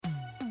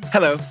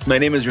Hello, my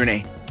name is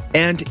Renee.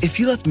 And if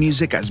you love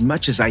music as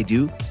much as I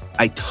do,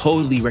 I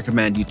totally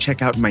recommend you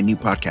check out my new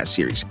podcast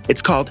series.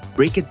 It's called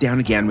Break It Down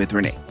Again with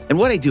Renee. And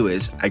what I do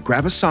is I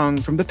grab a song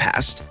from the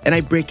past and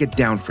I break it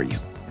down for you.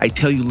 I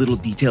tell you little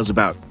details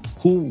about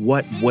who,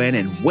 what, when,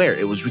 and where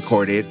it was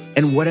recorded,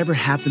 and whatever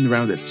happened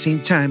around at the same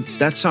time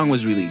that song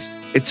was released.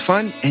 It's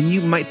fun, and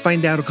you might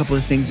find out a couple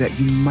of things that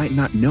you might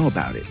not know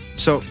about it.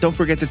 So don't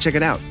forget to check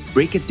it out.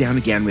 Break It Down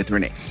Again with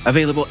Renee.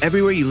 Available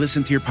everywhere you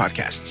listen to your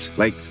podcasts,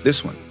 like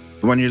this one,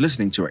 the one you're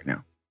listening to right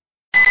now.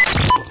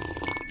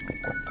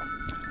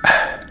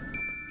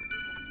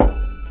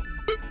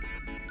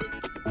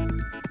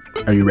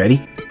 Are you ready?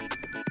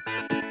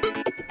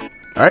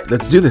 All right,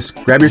 let's do this.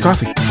 Grab your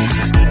coffee.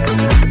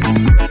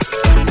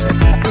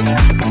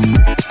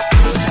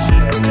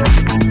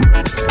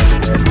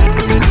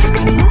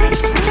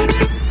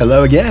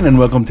 Hello again, and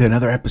welcome to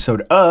another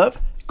episode of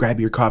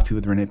Grab Your Coffee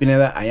with Renee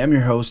Pineda. I am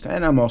your host,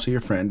 and I'm also your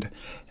friend.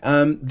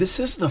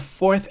 This is the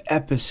fourth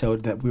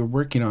episode that we're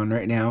working on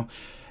right now,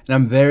 and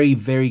I'm very,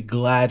 very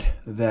glad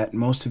that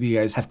most of you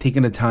guys have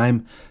taken the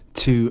time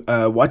to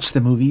watch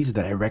the movies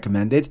that I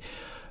recommended.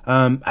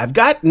 I've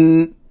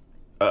gotten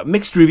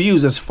mixed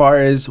reviews as far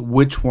as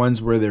which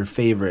ones were their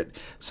favorite.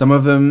 Some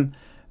of them,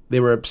 they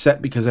were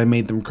upset because I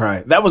made them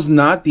cry. That was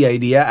not the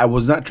idea. I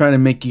was not trying to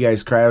make you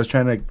guys cry. I was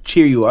trying to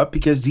cheer you up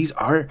because these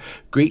are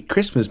great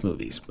Christmas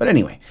movies. But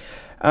anyway,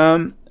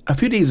 a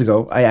few days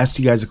ago, I asked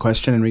you guys a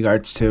question in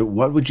regards to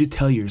what would you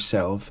tell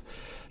yourself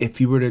if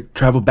you were to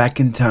travel back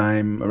in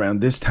time around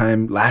this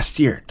time last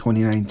year,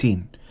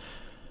 2019.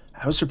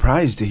 I was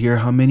surprised to hear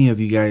how many of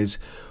you guys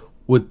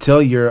would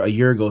tell your a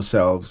year ago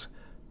selves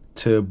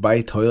to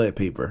buy toilet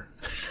paper.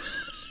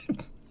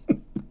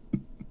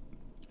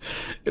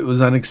 It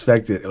was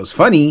unexpected. It was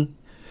funny,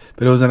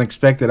 but it was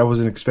unexpected. I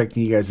wasn't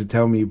expecting you guys to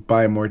tell me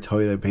buy more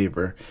toilet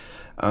paper.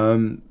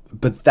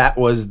 But that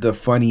was the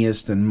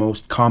funniest and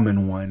most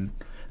common one.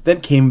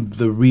 Then came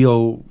the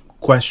real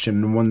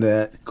question, the one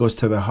that goes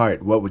to the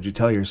heart. What would you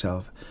tell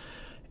yourself?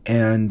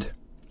 And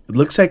it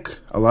looks like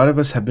a lot of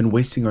us have been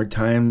wasting our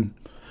time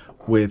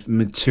with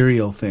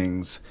material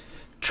things,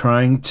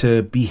 trying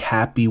to be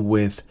happy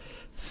with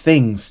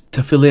things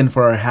to fill in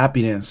for our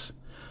happiness.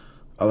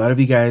 A lot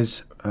of you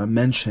guys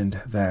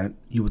mentioned that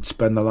you would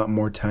spend a lot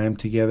more time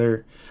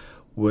together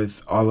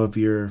with all of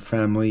your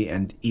family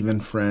and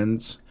even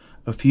friends.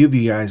 A few of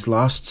you guys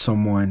lost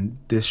someone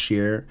this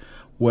year,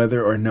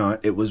 whether or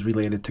not it was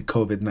related to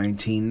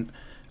COVID-19.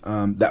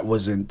 That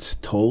wasn't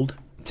told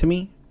to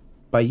me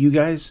by you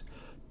guys,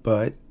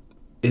 but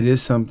it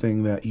is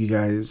something that you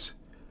guys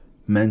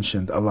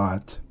mentioned a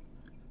lot.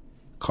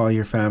 Call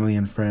your family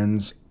and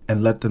friends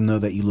and let them know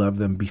that you love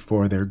them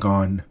before they're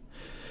gone.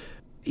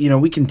 You know,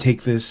 we can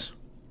take this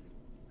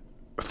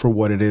for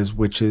what it is,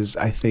 which is,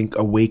 I think,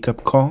 a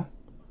wake-up call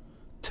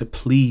to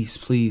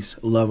please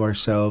love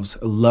ourselves,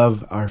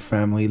 love our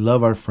family,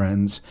 love our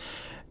friends,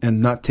 and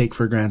not take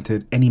for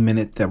granted any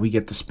minute that we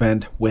get to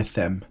spend with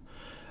them.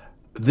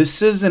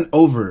 This isn't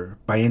over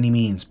by any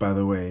means, by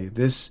the way.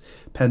 This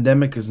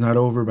pandemic is not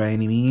over by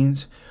any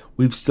means.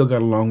 We've still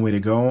got a long way to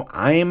go.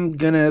 I am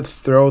going to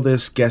throw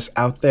this guess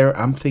out there.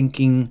 I'm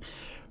thinking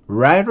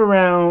right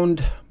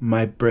around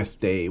my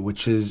birthday,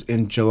 which is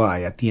in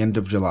July, at the end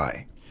of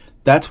July.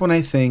 That's when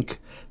I think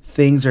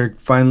things are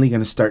finally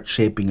going to start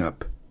shaping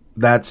up.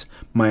 That's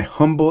my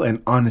humble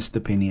and honest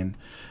opinion.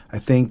 I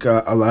think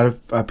a lot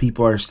of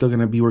people are still going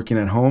to be working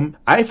at home.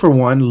 I, for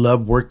one,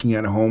 love working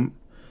at home.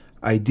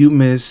 I do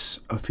miss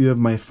a few of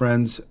my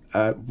friends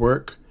at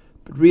work,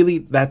 but really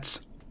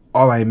that's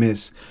all I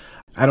miss.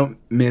 I don't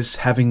miss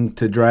having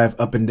to drive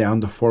up and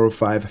down the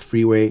 405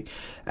 freeway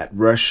at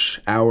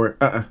rush hour.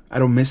 I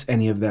don't miss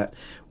any of that.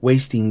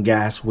 Wasting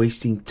gas,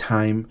 wasting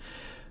time.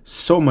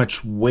 So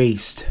much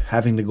waste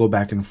having to go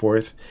back and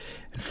forth.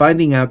 And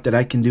finding out that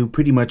I can do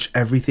pretty much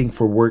everything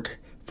for work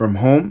from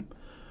home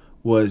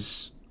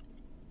was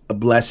a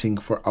blessing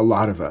for a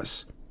lot of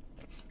us.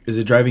 Is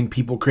it driving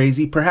people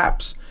crazy?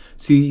 Perhaps.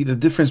 See, the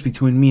difference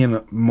between me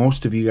and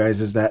most of you guys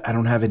is that I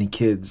don't have any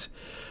kids.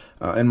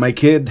 And my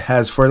kid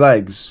has 4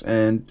 legs,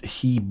 and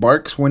he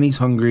barks when he's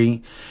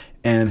hungry,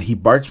 and he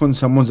barks when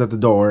someone's at the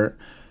door.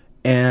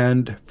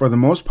 And for the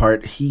most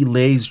part, he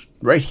lays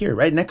right here,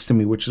 right next to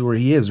me, which is where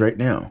he is right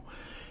now.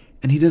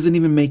 And he doesn't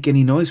even make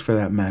any noise for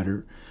that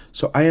matter.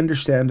 So I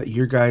understand that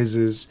your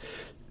guys'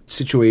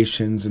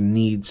 situations and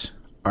needs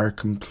are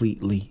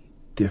completely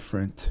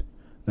different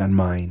than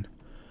mine.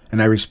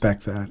 And I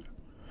respect that.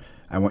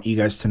 I want you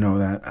guys to know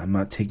that. I'm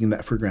not taking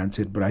that for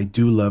granted, but I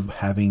do love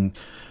having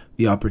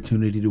the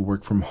opportunity to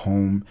work from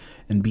home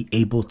and be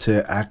able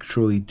to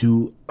actually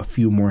do a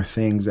few more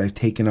things. I've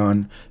taken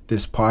on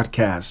this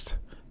podcast.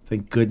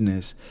 Thank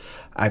goodness.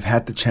 I've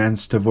had the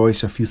chance to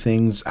voice a few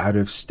things out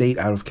of state,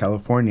 out of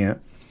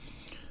California.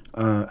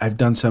 I've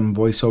done some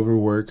voiceover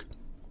work,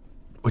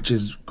 which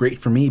is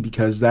great for me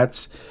because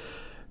that's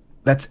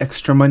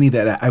extra money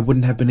that I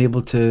wouldn't have been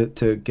able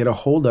to get a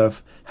hold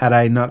of had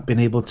I not been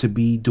able to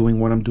be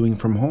doing what I'm doing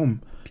from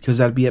home, because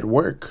I'd be at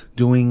work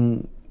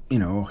doing,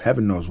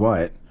 heaven knows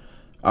what.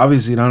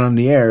 Obviously not on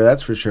the air,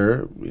 that's for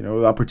sure.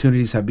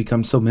 Opportunities have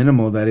become so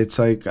minimal that it's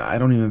like I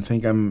don't even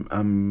think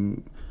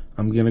I'm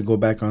gonna go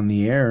back on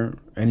the air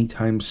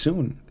anytime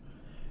soon.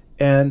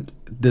 And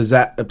does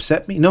that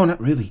upset me? No,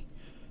 not really.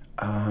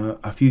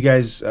 A few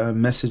guys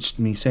messaged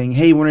me saying,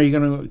 "Hey, when are you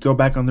gonna go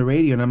back on the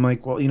radio?" And I'm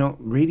like, "Well,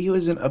 radio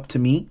isn't up to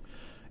me.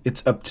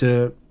 It's up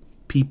to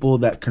people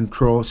that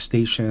control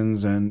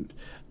stations, and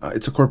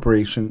it's a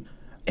corporation."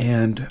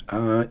 And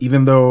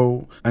even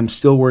though I'm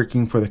still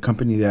working for the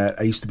company that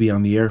I used to be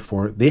on the air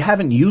for, they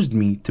haven't used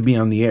me to be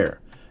on the air.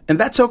 And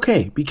that's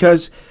okay,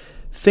 because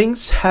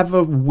things have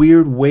a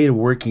weird way of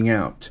working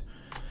out.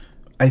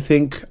 I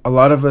think a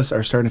lot of us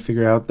are starting to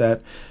figure out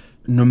that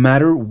no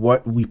matter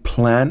what we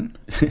plan,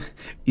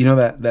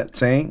 that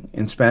saying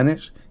in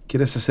Spanish,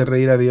 ¿Quieres hacer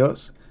reír a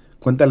Dios?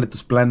 Cuéntale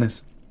tus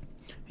planes.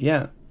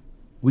 Yeah,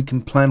 we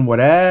can plan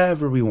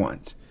whatever we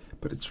want,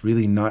 but it's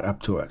really not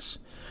up to us.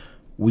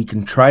 We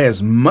can try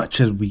as much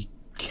as we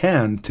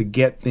can to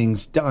get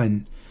things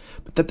done,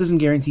 but that doesn't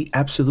guarantee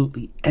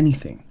absolutely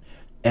anything.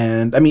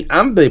 And I mean,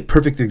 I'm the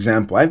perfect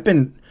example. I've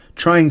been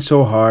trying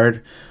so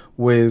hard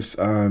with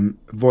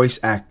voice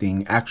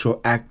acting, actual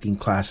acting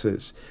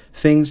classes,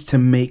 things to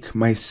make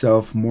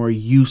myself more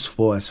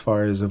useful as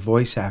far as a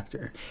voice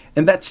actor.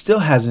 And that still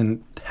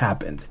hasn't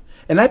happened.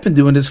 And I've been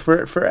doing this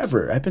for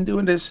forever. I've been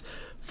doing this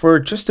for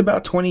just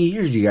about 20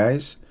 years, you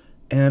guys.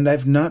 And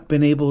I've not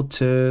been able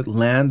to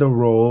land a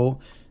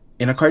role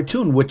in a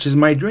cartoon, which is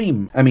my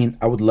dream. I mean,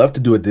 I would love to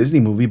do a Disney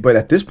movie, but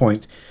at this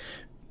point,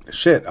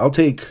 shit, I'll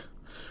take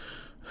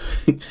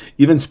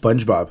even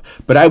SpongeBob.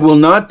 But I will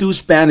not do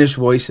Spanish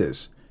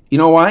voices. You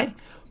know why?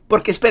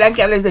 Porque esperan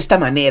que hables de esta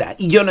manera,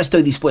 y yo no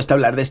estoy dispuesto a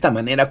hablar de esta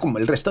manera como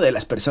el resto de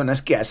las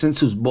personas que hacen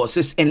sus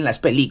voces en las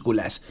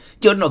películas.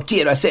 Yo no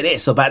quiero hacer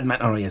eso, Batman.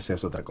 Oh, no, yes,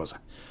 es otra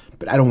cosa.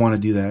 But I don't want to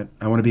do that.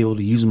 I want to be able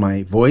to use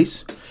my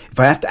voice. If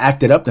I have to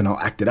act it up, then I'll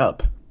act it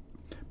up.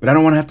 But I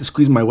don't want to have to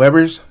squeeze my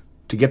Webers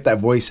to get that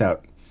voice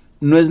out.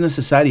 No es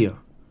necesario.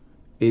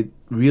 It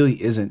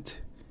really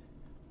isn't.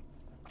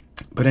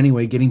 But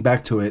anyway, getting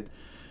back to it,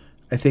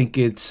 I think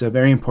it's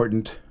very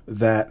important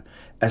that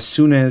as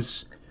soon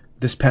as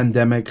this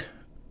pandemic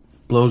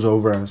blows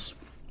over us,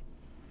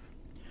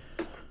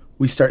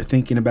 we start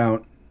thinking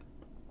about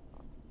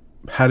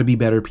how to be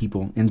better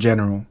people in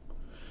general,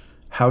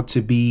 how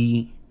to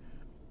be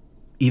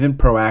even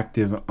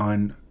proactive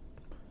on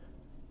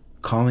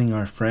calling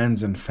our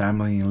friends and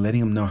family and letting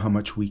them know how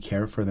much we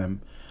care for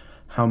them,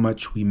 how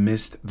much we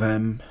missed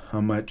them, how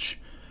much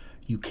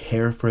you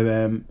care for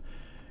them,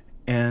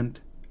 and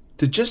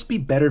to just be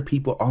better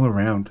people all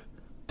around,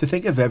 to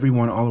think of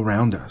everyone all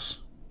around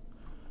us.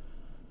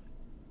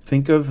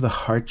 Think of the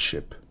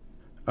hardship.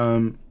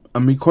 I'm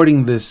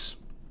recording this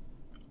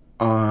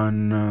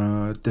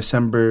on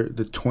December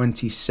the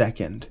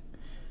 22nd,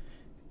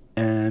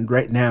 and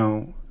right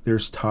now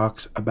there's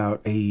talks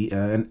about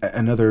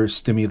another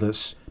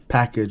stimulus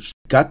package.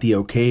 Got the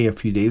okay a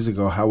few days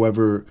ago.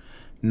 However,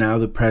 now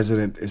the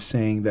president is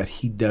saying that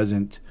he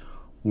doesn't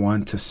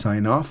want to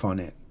sign off on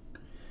it.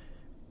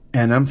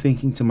 And I'm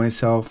thinking to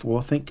myself,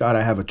 well, thank God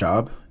I have a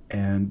job,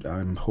 and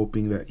I'm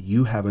hoping that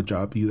you have a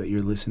job, you that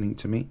you're listening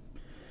to me.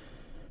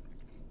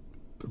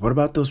 But what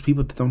about those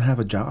people that don't have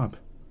a job?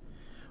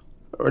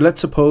 Or let's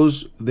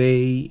suppose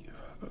they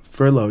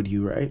furloughed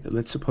you, right?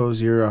 Let's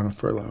suppose you're on a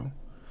furlough,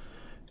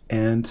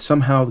 and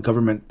somehow the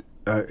government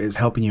is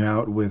helping you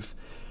out with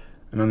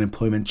an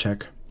unemployment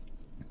check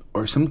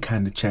or some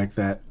kind of check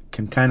that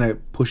can kind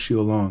of push you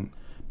along.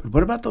 But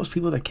what about those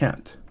people that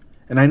can't?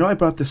 And I know I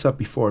brought this up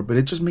before, but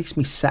it just makes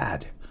me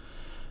sad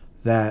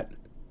that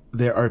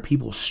there are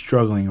people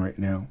struggling right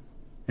now.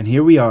 And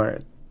here we are,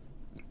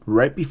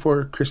 right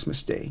before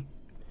Christmas Day,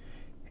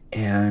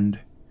 and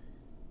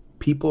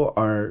people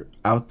are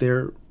out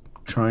there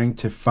trying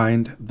to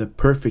find the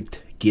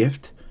perfect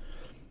gift,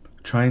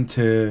 trying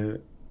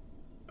to,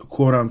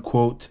 quote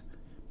unquote,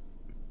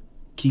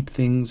 keep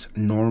things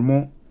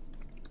normal.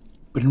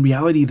 But in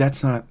reality,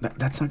 that's not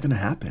going to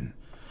happen.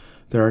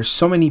 There are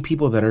so many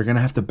people that are going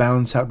to have to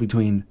balance out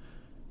between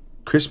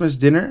Christmas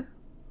dinner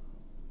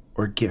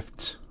or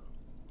gifts.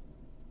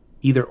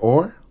 Either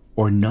or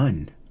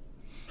none.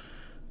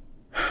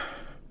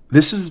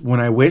 This is when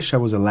I wish I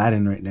was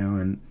Aladdin right now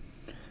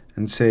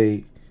and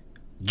say,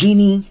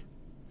 "Genie,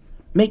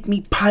 make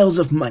me piles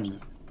of money."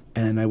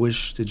 And I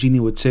wish the genie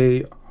would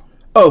say,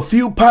 "A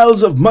few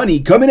piles of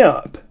money coming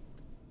up."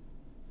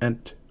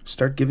 And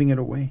start giving it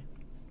away.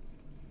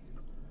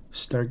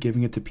 Start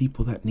giving it to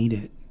people that need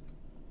it.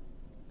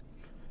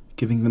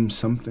 Giving them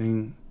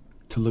something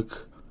to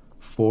look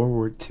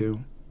forward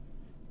to.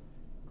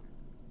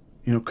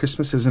 You know,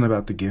 Christmas isn't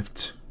about the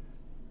gifts.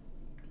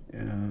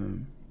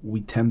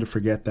 We tend to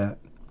forget that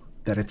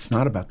it's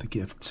not about the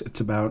gifts. It's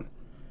about,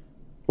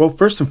 well,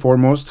 first and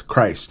foremost,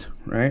 Christ,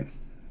 right?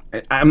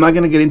 I'm not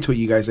going to get into it,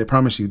 you guys. I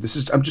promise you.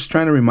 I'm just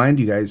trying to remind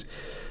you guys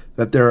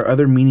that there are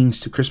other meanings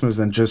to Christmas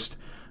than just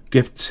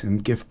gifts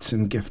and gifts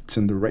and gifts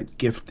and the right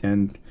gift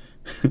and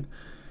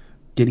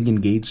getting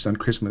engaged on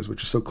Christmas,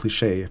 which is so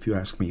cliche if you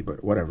ask me,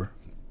 but whatever.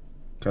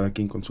 Cada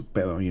quien con su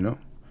pedo, you know?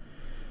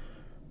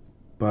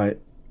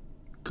 But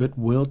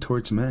goodwill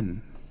towards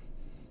men.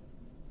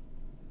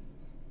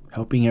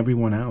 Helping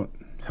everyone out.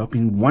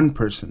 Helping one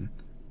person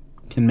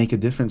can make a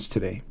difference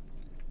today.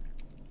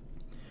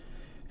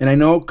 And I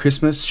know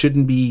Christmas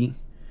shouldn't be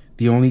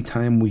the only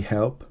time we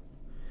help.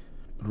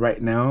 But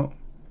right now,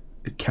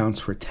 it counts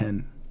for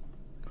 10.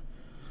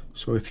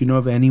 So if you know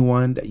of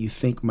anyone that you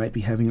think might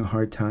be having a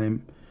hard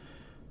time,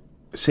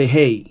 say,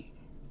 hey,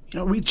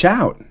 reach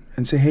out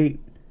and say, hey,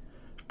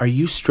 are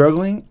you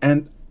struggling?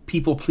 And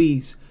people,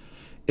 please,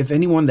 if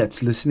anyone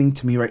that's listening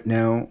to me right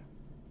now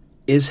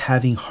is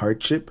having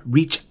hardship,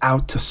 reach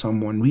out to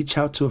someone, reach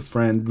out to a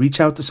friend,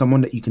 reach out to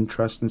someone that you can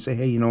trust and say,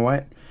 hey, you know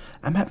what?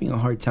 I'm having a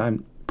hard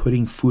time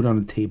putting food on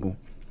the table.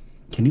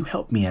 Can you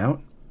help me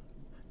out?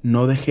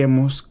 No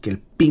dejemos que el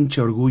pinche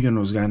orgullo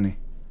nos gane,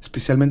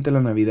 especialmente la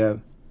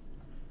Navidad.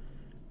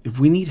 If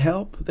we need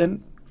help,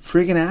 then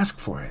friggin' ask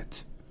for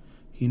it.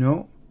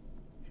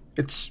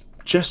 It's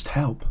just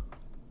help.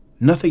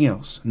 Nothing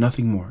else,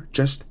 nothing more,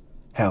 just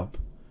help.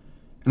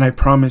 And I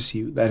promise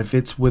you that if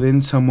it's within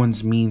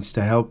someone's means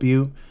to help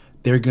you,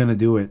 they're gonna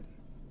do it.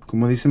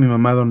 Como dice mi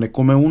mamá, donde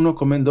come uno,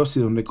 comen dos,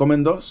 y donde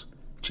comen dos,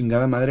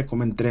 chingada madre,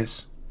 comen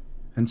tres.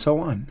 And so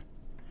on.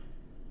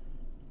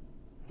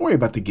 Don't worry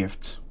about the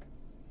gifts.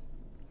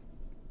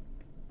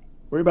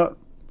 Worry about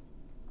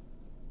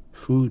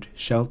food,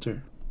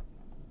 shelter,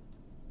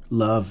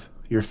 love,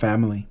 your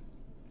family,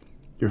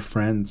 your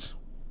friends.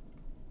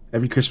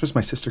 Every Christmas, my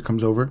sister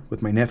comes over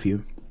with my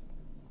nephew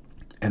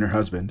and her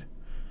husband.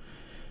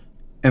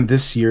 And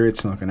this year,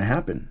 it's not going to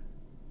happen.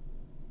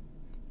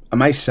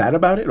 Am I sad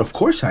about it? Of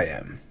course I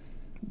am.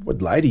 I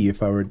would lie to you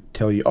if I were to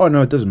tell you, oh,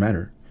 no, it doesn't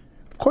matter.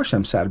 Of course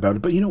I'm sad about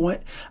it. But you know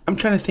what? I'm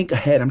trying to think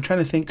ahead. I'm trying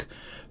to think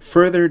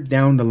further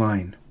down the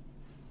line.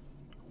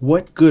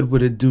 What good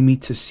would it do me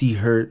to see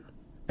her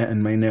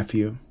and my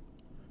nephew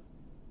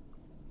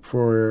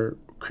for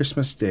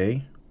Christmas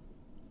Day?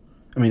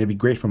 I mean, it'd be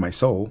great for my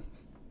soul.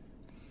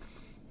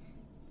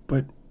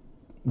 But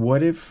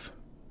what if...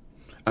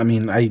 I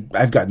mean,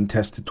 I've gotten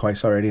tested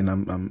twice already, and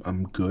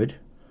I'm good.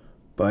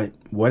 But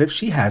what if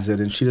she has it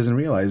and she doesn't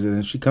realize it,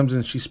 and she comes in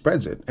and she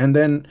spreads it, and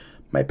then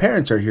my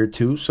parents are here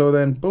too, so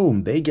then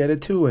boom, they get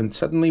it too, and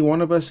suddenly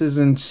one of us is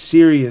in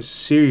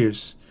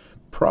serious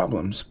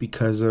problems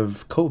because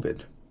of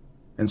COVID,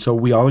 and so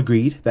we all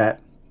agreed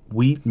that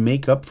we'd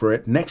make up for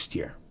it next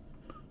year.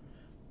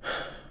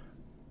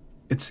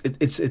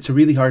 It's a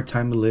really hard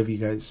time to live, you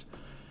guys.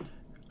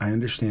 I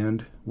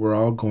understand. We're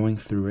all going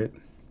through it.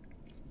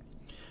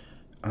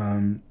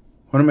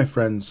 One of my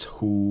friends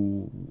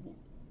who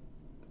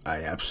I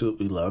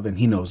absolutely love, and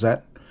he knows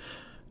that.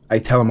 I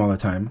tell him all the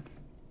time.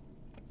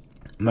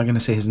 I'm not going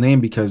to say his name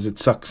because it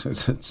sucks.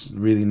 It's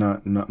really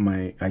not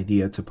my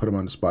idea to put him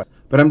on the spot.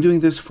 But I'm doing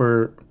this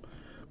for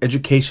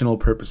educational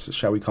purposes,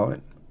 shall we call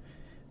it.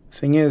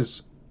 Thing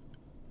is,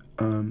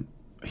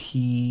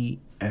 he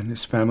and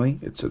his family,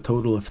 it's a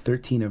total of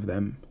 13 of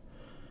them,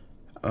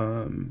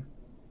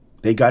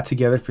 they got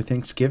together for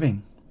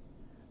Thanksgiving.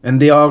 And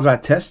they all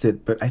got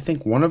tested, but I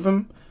think one of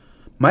them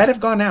might have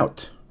gone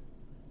out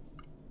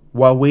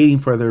while waiting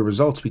for their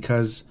results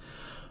because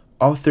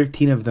all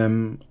 13 of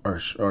them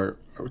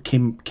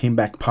came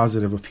back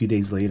positive a few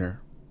days later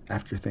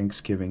after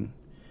Thanksgiving.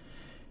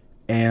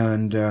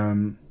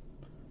 And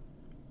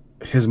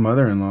his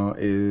mother-in-law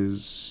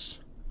is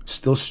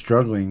still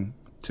struggling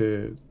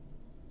to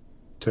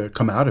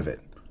come out of it.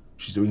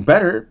 She's doing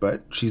better,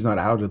 but she's not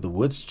out of the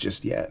woods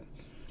just yet.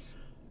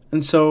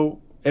 And so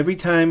every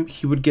time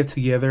he would get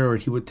together or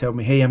he would tell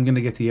me, hey, I'm going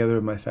to get together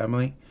with my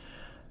family,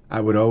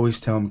 I would always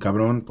tell him,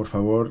 cabrón, por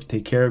favor,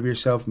 take care of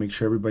yourself. Make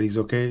sure everybody's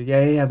okay.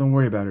 Yeah, don't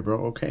worry about it, bro.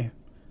 Okay.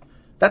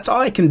 That's all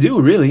I can do,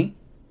 really.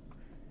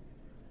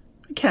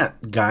 I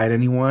can't guide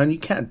anyone. You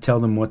can't tell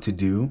them what to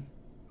do.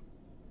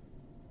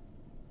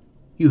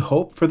 You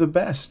hope for the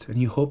best,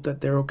 and you hope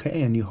that they're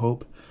okay, and you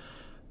hope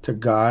to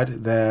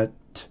God that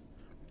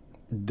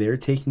they're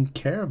taking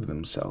care of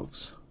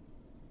themselves.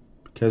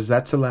 Because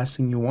that's the last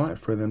thing you want,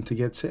 for them to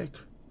get sick.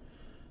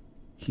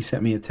 He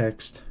sent me a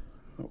text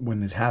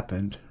when it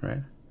happened,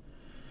 right?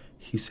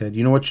 He said,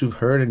 you know what you've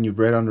heard and you've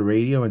read on the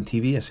radio and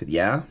TV? I said,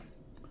 yeah.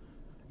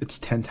 It's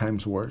 10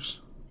 times worse.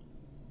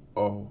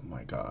 Oh,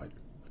 my God.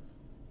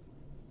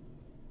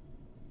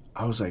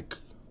 I was like,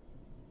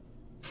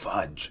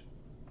 fudge.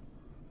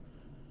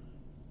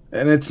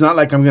 And it's not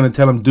like I'm going to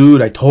tell him,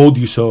 dude, I told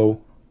you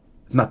so.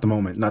 Not the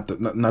moment, not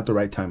the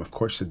right time, of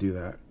course, to do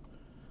that.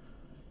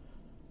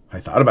 I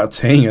thought about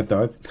saying it,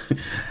 though.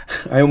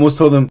 I almost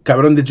told him,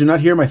 cabrón, did you not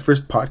hear my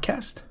first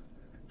podcast?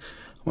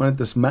 I wanted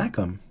to smack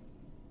him.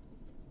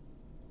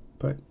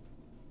 But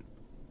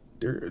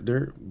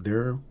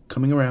they're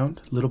coming around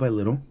little by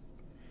little.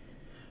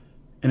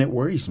 And it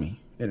worries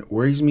me. And it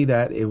worries me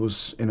that it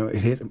was, it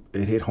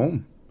hit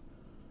home.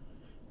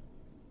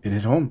 It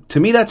hit home. To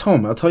me, that's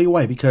home. I'll tell you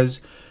why. Because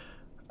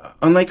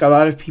unlike a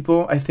lot of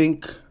people, I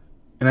think,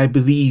 and I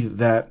believe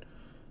that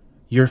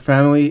your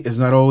family is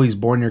not always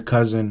born your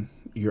cousin,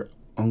 your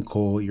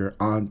uncle, your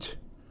aunt.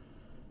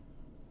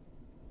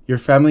 Your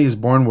family is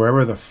born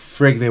wherever the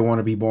frig they want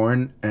to be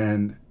born,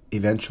 and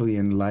eventually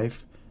in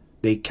life,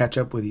 They catch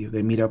up with you.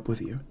 They meet up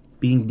with you.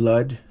 Being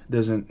blood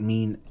doesn't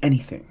mean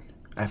anything.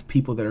 I have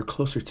people that are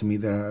closer to me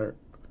that are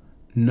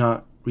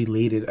not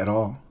related at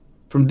all,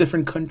 from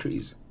different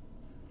countries.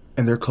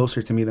 And they're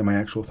closer to me than my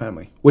actual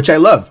family, which I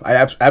love. I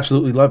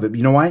absolutely love it.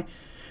 You know why?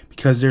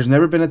 Because there's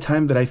never been a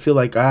time that I feel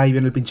like, ahí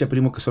viene el pinche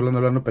primo que solo anda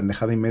hablando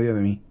pendejada y media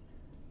de mí.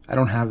 I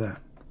don't have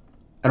that.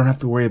 I don't have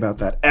to worry about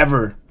that,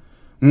 ever.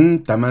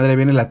 Ta madre,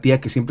 viene la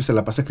tía que siempre se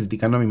la pasa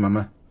criticando a mi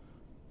mamá.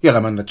 Yo la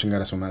mando a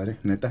chingar a su madre,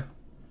 neta.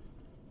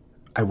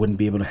 I wouldn't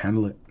be able to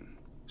handle it.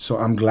 So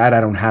I'm glad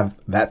I don't have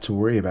that to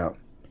worry about.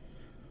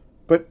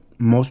 But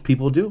most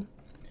people do.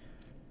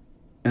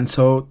 And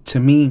so to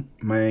me,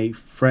 my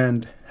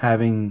friend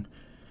having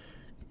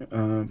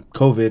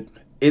COVID,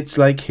 it's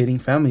like hitting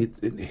family.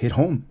 It hit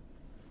home.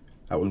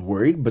 I was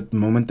worried, but the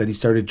moment that he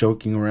started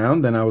joking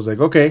around, then I was like,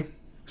 okay,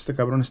 este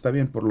cabrón está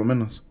bien, por lo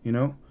menos, you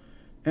know?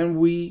 And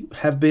we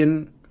have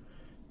been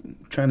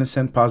trying to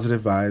send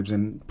positive vibes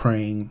and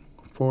praying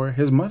for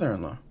his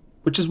mother-in-law,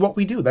 which is what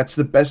we do. That's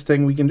the best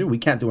thing we can do. We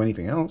can't do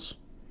anything else.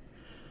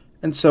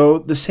 And so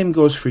the same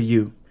goes for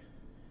you.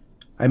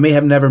 I may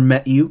have never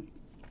met you.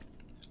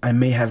 I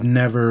may have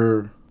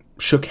never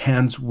shook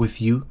hands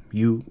with you,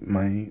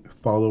 my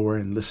follower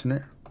and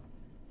listener.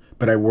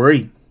 But I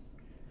worry.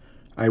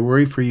 I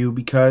worry for you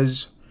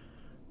because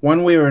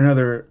one way or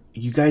another,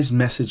 you guys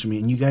message me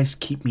and you guys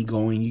keep me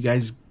going. You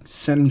guys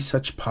send me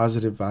such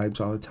positive vibes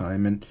all the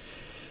time. And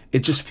it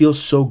just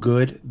feels so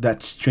good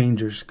that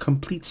strangers,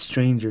 complete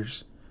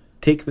strangers,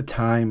 take the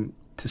time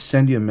to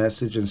send you a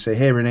message and say,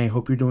 hey, Renee,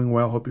 hope you're doing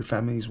well. Hope your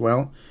family's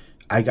well.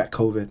 I got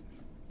COVID,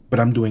 but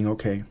I'm doing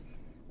okay.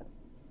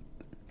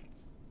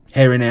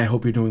 Hey, Renee, I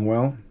hope you're doing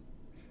well.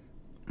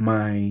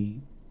 My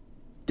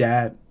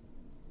dad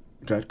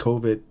got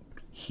COVID.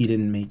 He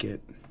didn't make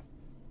it.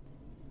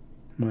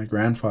 My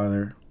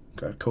grandfather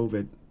got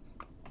COVID.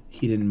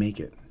 He didn't make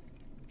it.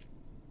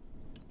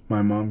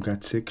 My mom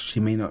got sick. She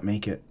may not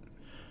make it.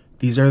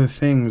 These are the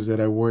things that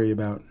I worry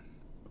about.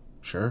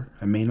 Sure,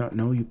 I may not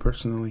know you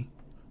personally,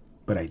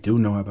 but I do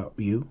know about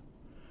you.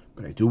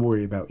 But I do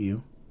worry about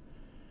you.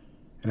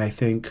 And I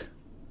think,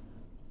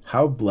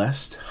 how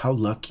blessed, how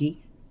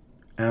lucky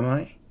am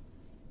I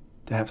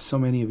to have so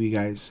many of you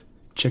guys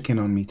check in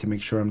on me to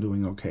make sure I'm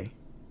doing okay.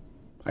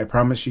 I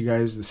promise you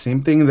guys the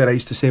same thing that I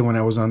used to say when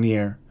I was on the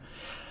air.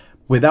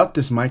 Without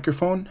this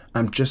microphone,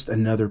 I'm just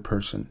another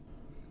person.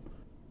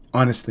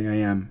 Honestly, I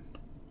am.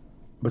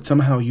 But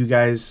somehow you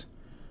guys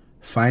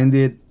find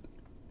it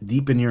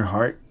deep in your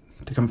heart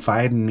to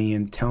confide in me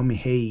and tell me,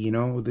 hey, you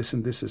know, this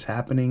and this is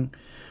happening.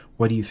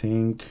 What do you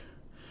think?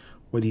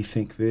 What do you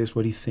think this?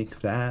 What do you think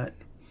that?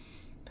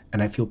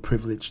 And I feel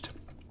privileged.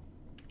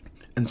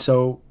 And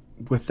so,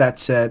 with that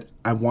said,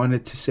 I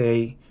wanted to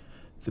say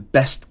the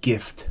best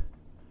gift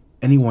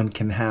anyone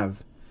can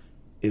have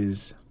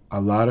is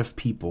a lot of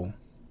people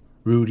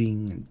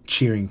rooting and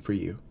cheering for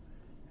you.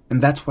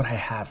 And that's what I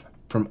have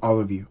from all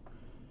of you.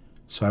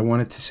 So I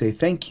wanted to say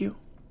thank you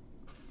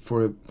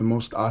for the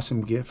most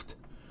awesome gift,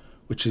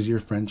 which is your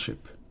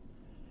friendship.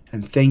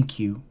 And thank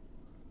you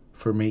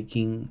for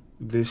making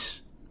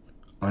this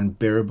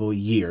unbearable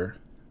year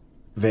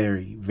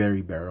very,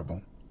 very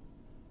bearable.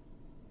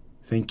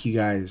 Thank you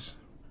guys.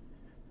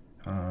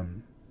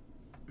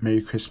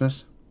 Merry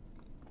Christmas.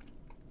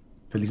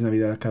 Feliz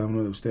Navidad a cada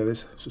uno de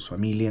ustedes, sus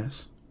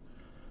familias,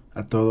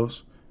 a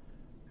todos.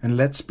 And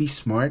let's be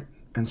smart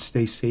and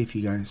stay safe,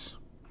 you guys.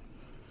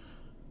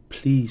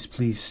 Please,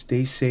 please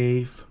stay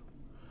safe.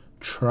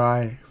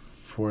 Try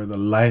for the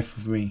life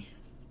of me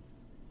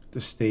to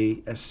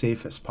stay as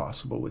safe as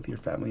possible with your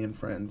family and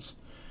friends.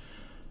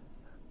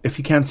 If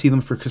you can't see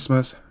them for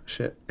Christmas,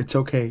 shit, it's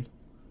okay.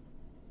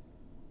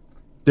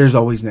 There's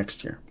always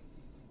next year.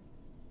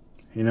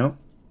 You know?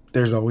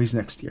 There's always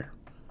next year.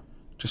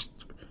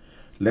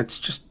 Let's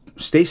just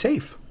stay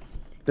safe.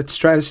 Let's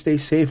try to stay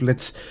safe.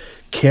 Let's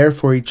care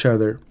for each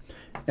other.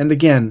 And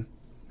again,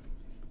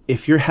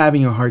 if you're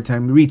having a hard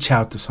time, reach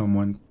out to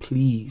someone.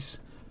 Please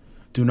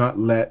do not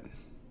let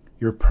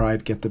your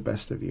pride get the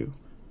best of you.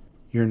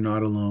 You're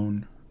not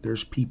alone.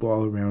 There's people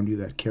all around you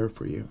that care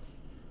for you.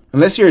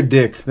 Unless you're a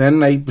dick, then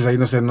ahí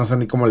no sé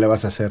ni cómo le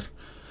vas a hacer.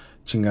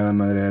 Chingada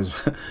madre.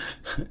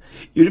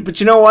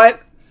 But you know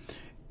what?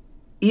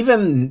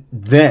 Even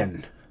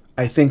then,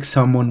 I think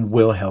someone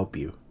will help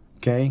you.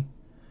 Okay?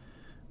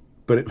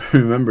 But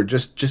remember,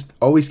 just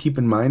always keep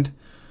in mind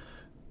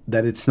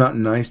that it's not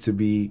nice to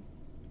be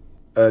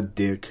a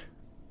dick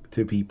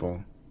to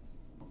people.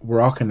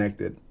 We're all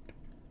connected.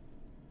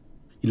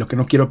 Y lo que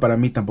no quiero para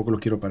mí, tampoco lo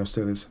quiero para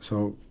ustedes.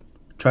 So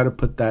try to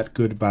put that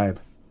good vibe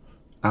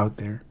out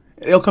there.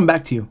 It'll come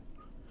back to you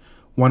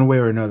one way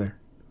or another.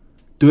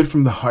 Do it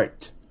from the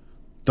heart.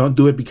 Don't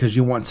do it because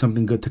you want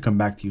something good to come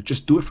back to you.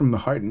 Just do it from the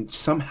heart, and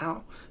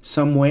somehow,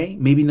 some way,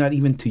 maybe not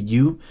even to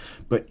you,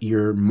 but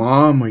your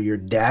mom or your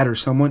dad or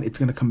someone, it's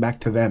going to come back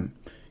to them.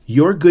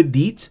 Your good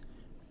deeds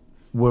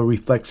will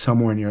reflect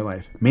somewhere in your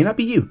life. It may not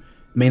be you.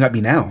 It may not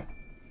be now.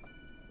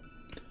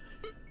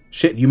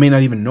 Shit, you may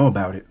not even know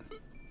about it.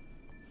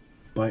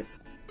 But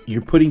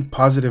you're putting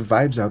positive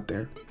vibes out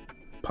there.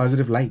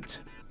 Positive light.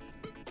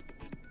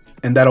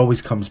 And that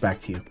always comes back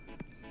to you.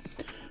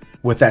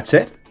 With that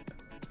said,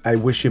 I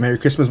wish you a Merry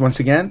Christmas once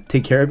again.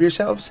 Take care of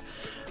yourselves.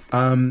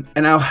 And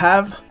I'll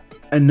have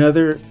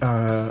another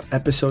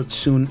episode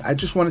soon. I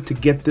just wanted to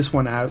get this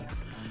one out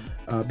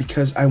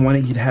because I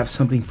wanted you to have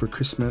something for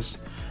Christmas.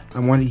 I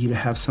wanted you to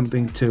have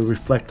something to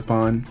reflect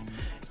upon.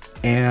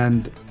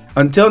 And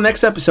until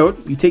next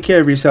episode, you take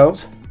care of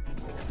yourselves.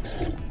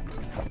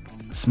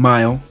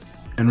 Smile.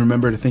 And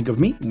remember to think of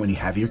me when you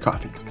have your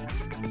coffee.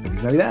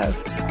 Feliz Navidad.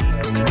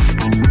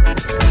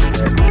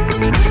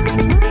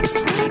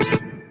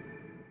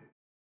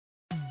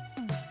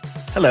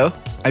 Hello.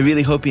 I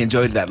really hope you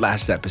enjoyed that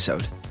last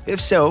episode. If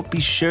so, be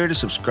sure to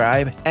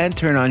subscribe and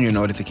turn on your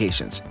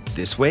notifications.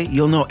 This way,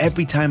 you'll know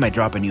every time I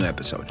drop a new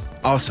episode.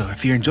 Also,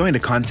 if you're enjoying the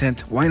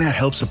content, why not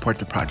help support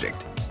the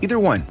project? Either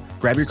one,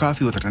 grab your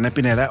coffee with Rene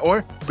Pineda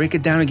or break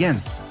it down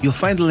again. You'll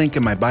find the link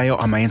in my bio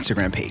on my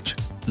Instagram page.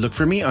 Look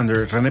for me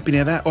under Rene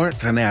Pineda or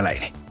Rene Al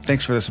Aire.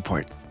 Thanks for the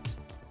support.